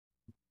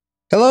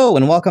Hello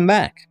and welcome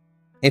back.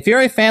 If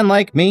you're a fan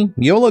like me,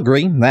 you'll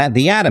agree that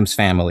The Addams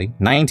Family,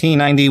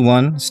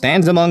 1991,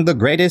 stands among the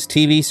greatest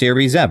TV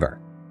series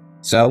ever.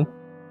 So,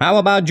 how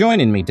about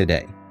joining me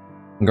today?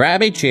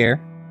 Grab a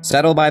chair,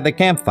 settle by the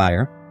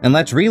campfire, and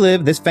let's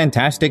relive this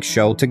fantastic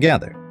show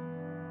together.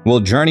 We'll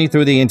journey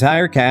through the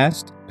entire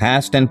cast,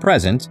 past and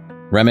present,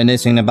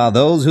 reminiscing about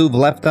those who've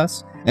left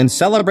us and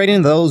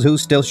celebrating those who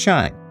still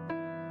shine.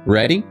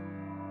 Ready?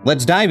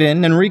 Let's dive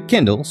in and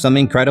rekindle some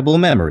incredible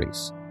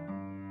memories.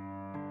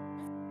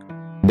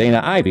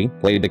 Dana Ivey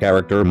played the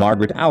character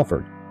Margaret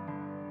Alford.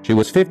 She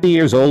was 50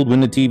 years old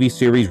when the TV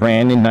series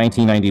ran in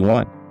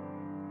 1991.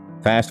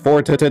 Fast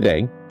forward to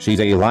today, she's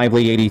a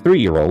lively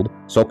 83-year-old,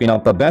 soaking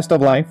up the best of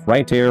life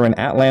right here in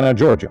Atlanta,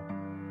 Georgia.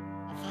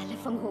 Falle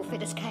vom Hofe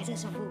des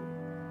Kaisers Wu.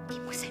 Die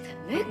muss ein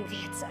Vermögen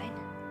wert sein.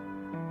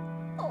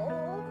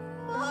 Oh,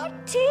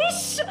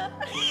 Morticia!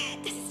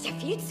 Das ist ja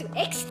viel zu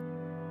extra.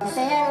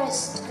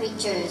 Fairest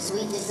creatures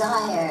we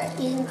desire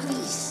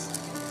increase,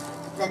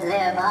 that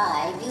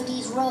thereby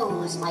beauty's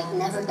rose might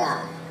never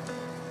die.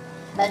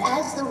 But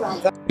as the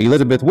right...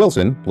 Elizabeth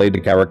Wilson played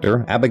the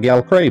character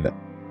Abigail Craven.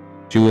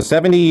 She was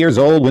 70 years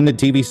old when the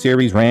TV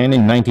series ran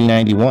in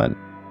 1991.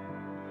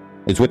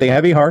 It's with a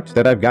heavy heart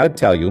that I've got to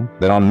tell you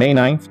that on May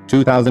 9th,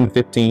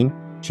 2015,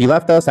 she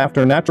left us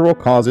after natural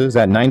causes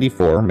at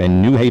 94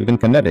 in New Haven,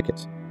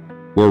 Connecticut.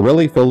 We're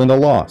really feeling the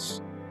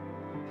loss.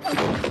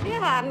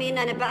 Wir haben Ihnen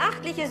eine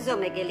beachtliche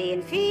Summe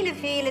geliehen. Viele,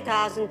 viele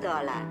tausend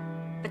Dollar.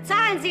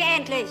 Bezahlen Sie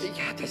endlich! Ich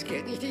habe das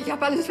Geld nicht, ich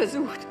habe alles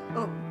versucht.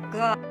 Oh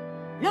Gott.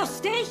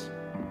 Lustig?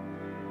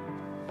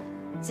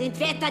 Sind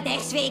wir etwa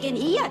deswegen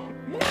hier?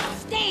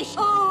 Lustig!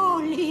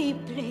 Oh,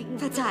 Liebling.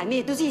 Verzeih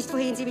mir, du siehst,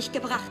 wohin Sie mich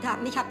gebracht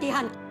haben. Ich habe die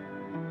Hand...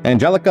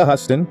 Anjelica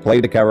Huston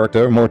played the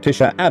character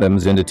Morticia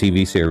Addams in the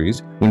TV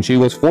series when she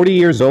was 40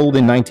 years old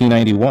in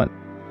 1991.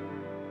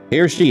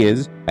 Here she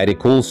is, at a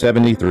cool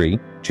 73,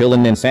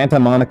 chilling in Santa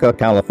Monica,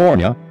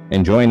 California,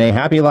 enjoying a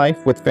happy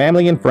life with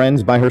family and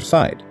friends by her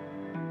side.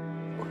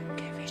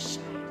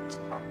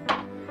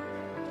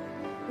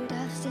 Du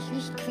darfst dich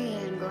nicht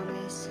quälen,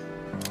 Gomez.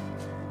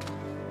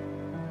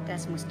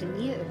 Das musst du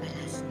mir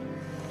überlassen.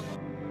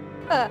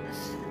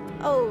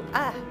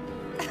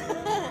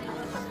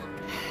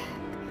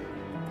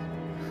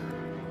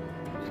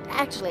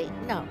 Actually,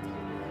 no.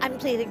 I'm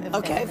pleading the fifth.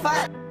 Okay,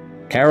 fine.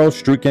 Carol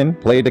Strucken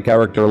played the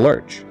character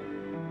Lurch.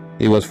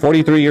 He was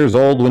 43 years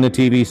old when the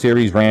TV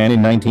series ran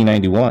in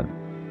 1991.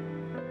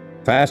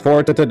 Fast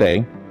forward to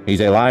today,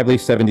 he's a lively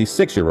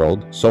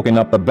 76-year-old, soaking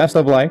up the best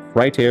of life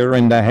right here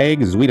in The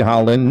Hague,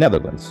 Zuid-Holland,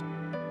 Netherlands.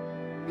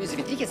 Wie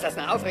für dich ist das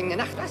eine aufregende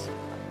Nacht, was?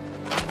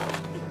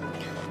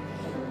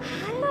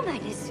 Hallo,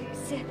 meine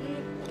Süße.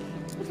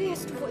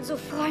 Wärst du wohl so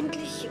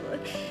freundlich?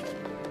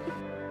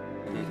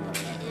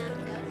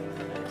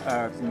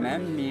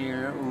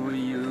 Memir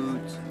uyut.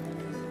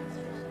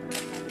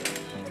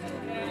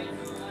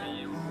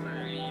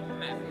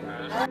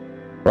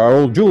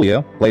 Raul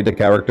Julia played the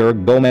character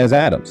Gomez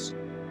Addams.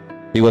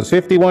 He was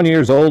 51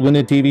 years old when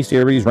the TV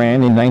series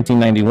ran in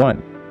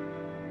 1991.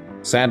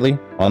 Sadly,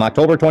 on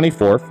October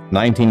 24th,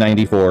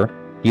 1994,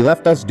 he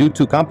left us due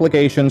to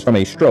complications from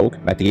a stroke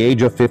at the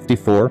age of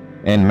 54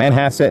 in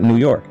Manhasset, New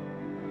York.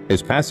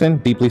 His passing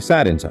deeply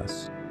saddens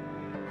us.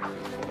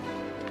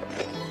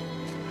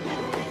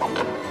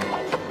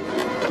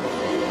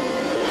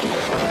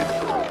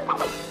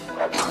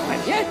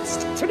 Und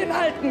jetzt zu den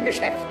alten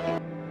Geschäften.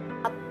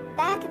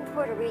 Back in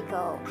Puerto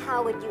Rico,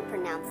 how would you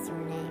pronounce your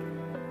name?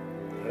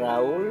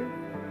 Raul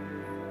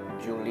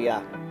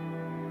Julia.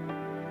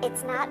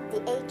 It's not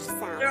the H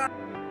sound.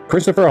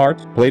 Christopher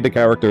Hart played the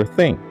character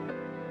Thing.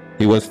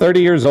 He was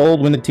 30 years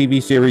old when the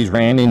TV series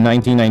ran in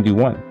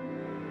 1991.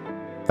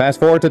 Fast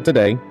forward to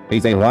today,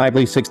 he's a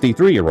lively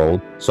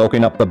 63-year-old,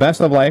 soaking up the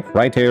best of life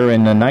right here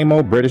in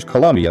Nanaimo, British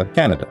Columbia,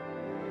 Canada.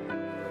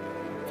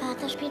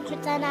 Vater spielt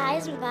mit seiner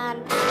Eisenbahn.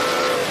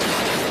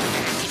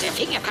 Diese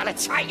Finger gerade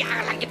 2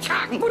 Jahre lang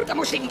getragen. Mutter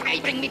muss ihm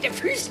beibringen, mit den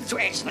Füßen zu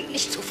essen und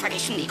nicht zu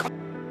vergessen, Nico.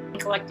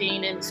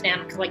 Collecting and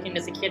stamp collecting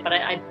as a kid, but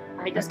I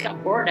just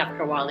got bored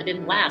after a while. It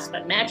didn't last.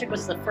 But magic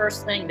was the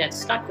first thing that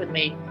stuck with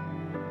me,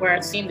 where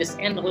it seemed this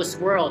endless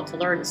world to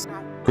learn.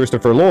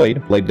 Christopher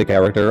Lloyd played the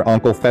character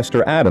Uncle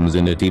Fester Addams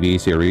in the TV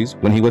series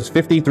when he was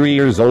 53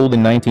 years old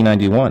in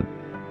 1991.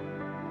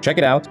 Check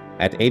it out,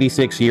 at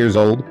 86 years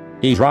old,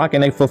 he's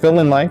rocking a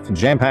fulfilling life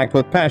jam-packed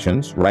with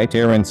passions right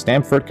here in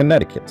Stamford,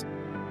 Connecticut.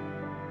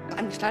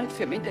 Anstalt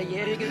für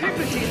minderjährige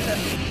Übeltäter.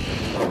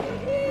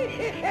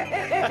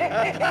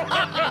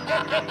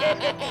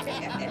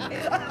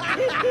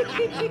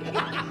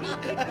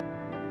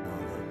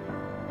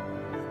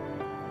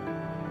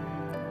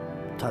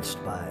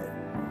 Touched by it.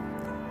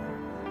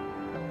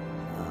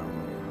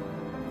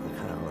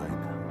 Kind of like,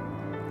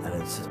 and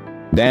it's just...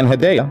 Dan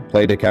Hedaya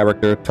played the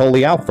character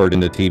Tully Alford in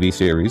the TV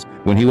series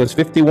when he was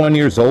 51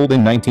 years old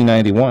in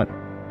 1991.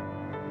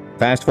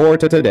 Fast forward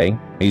to today,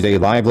 he's a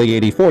lively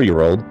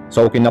 84-year-old,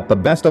 soaking up the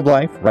best of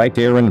life right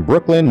here in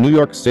Brooklyn, New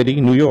York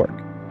City, New York.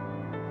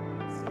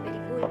 Über die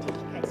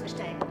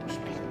Wohltätigkeitsversteigerung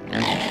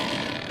sprechen.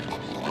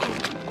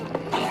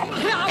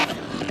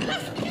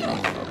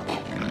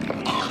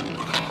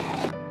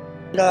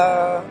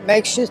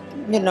 makes you,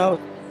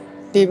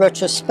 be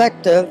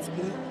retrospective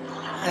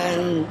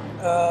and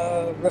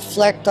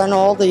reflect on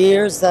all the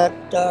years that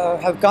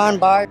have gone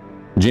by.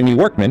 Jimmy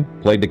Workman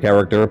played the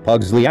character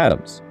Pugsley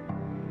Addams.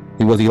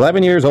 He was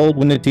 11 years old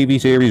when the TV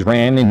series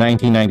ran in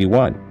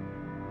 1991.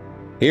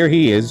 Here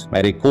he is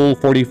at a cool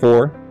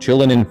 44,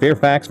 chilling in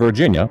Fairfax,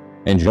 Virginia,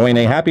 enjoying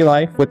a happy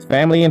life with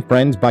family and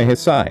friends by his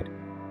side.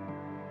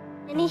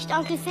 Wenn nicht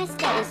Onkel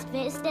Fester ist,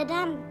 wer ist der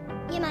dann?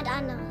 Jemand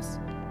anderes.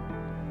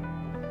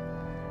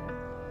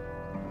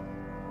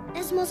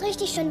 Es muss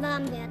richtig schön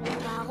warm werden.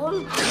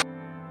 Warum?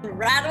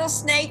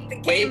 Rattlesnake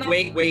that came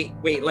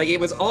Wait. Like, it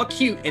was all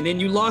cute, and then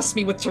you lost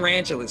me with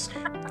tarantulas.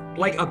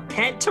 Like a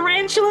pet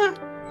tarantula?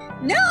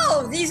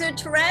 No, these are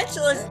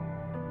tarantulas.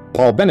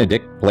 Paul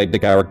Benedict played the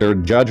character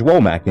Judge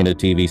Womack in a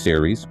TV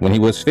series when he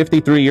was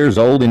 53 years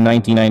old in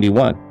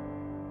 1991.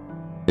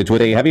 It's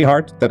with a heavy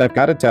heart that I've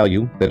got to tell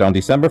you that on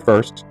December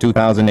 1st,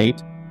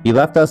 2008, he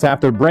left us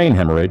after brain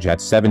hemorrhage at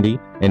 70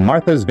 in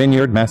Martha's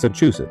Vineyard,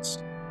 Massachusetts.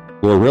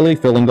 We're really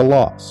feeling the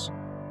loss.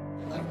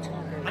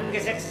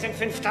 Angesetzt sind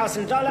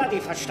 $5.000, die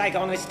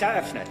Versteigerung ist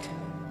eröffnet.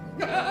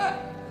 Das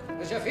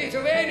ist ja viel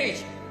zu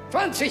wenig.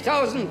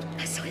 20.000.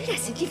 Was soll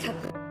das? Sind die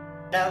verrückt?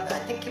 No, I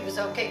think he was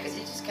okay because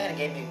he just kind of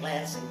gave me a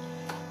glance and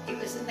he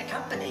was in the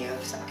company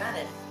of some kind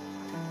of...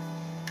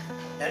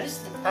 Notice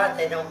the part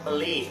they don't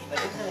believe, but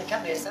he was in the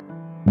company of some...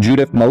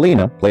 Judith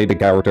Malina played the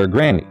character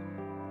Granny.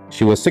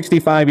 She was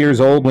 65 years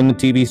old when the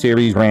TV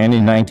series ran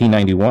in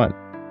 1991.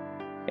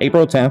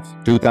 April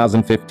 10th,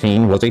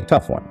 2015 was a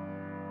tough one.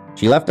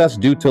 She left us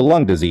due to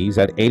lung disease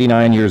at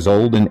 89 years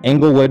old in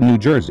Englewood, New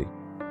Jersey.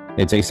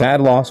 It's a sad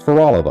loss for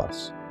all of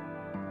us.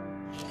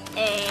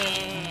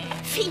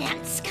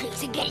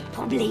 Finanzkrise,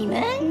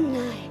 Geldprobleme?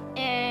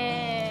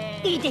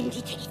 Nein.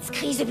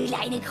 Identitätskrise will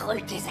eine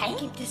Kröte sein?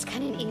 Gibt es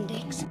keinen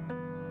Index?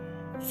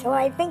 So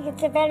I think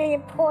it's a very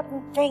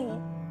important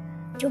thing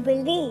to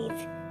believe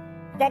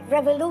that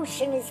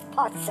revolution is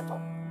possible.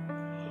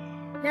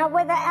 Now,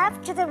 whether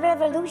after the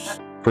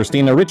revolution...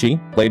 Christina Ricci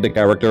played the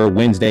character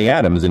Wednesday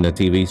Addams in the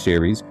TV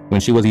series when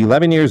she was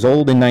 11 years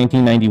old in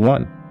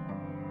 1991.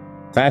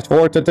 Fast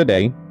forward to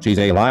today, she's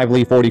a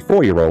lively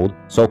 44-year-old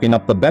soaking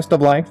up the best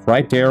of life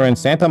right there in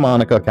Santa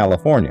Monica,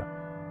 California.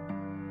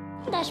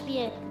 Das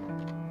Spiel.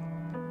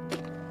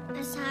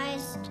 Das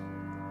heißt,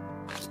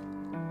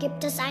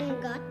 gibt es einen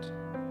Gott?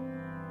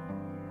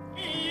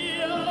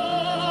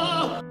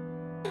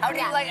 How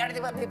do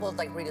you want people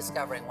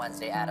rediscovering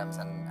Wednesday Addams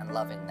and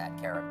loving that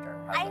character?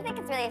 I think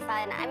it's really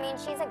fun. I mean,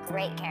 she's a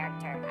great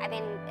character. I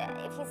mean,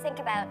 if you think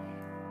about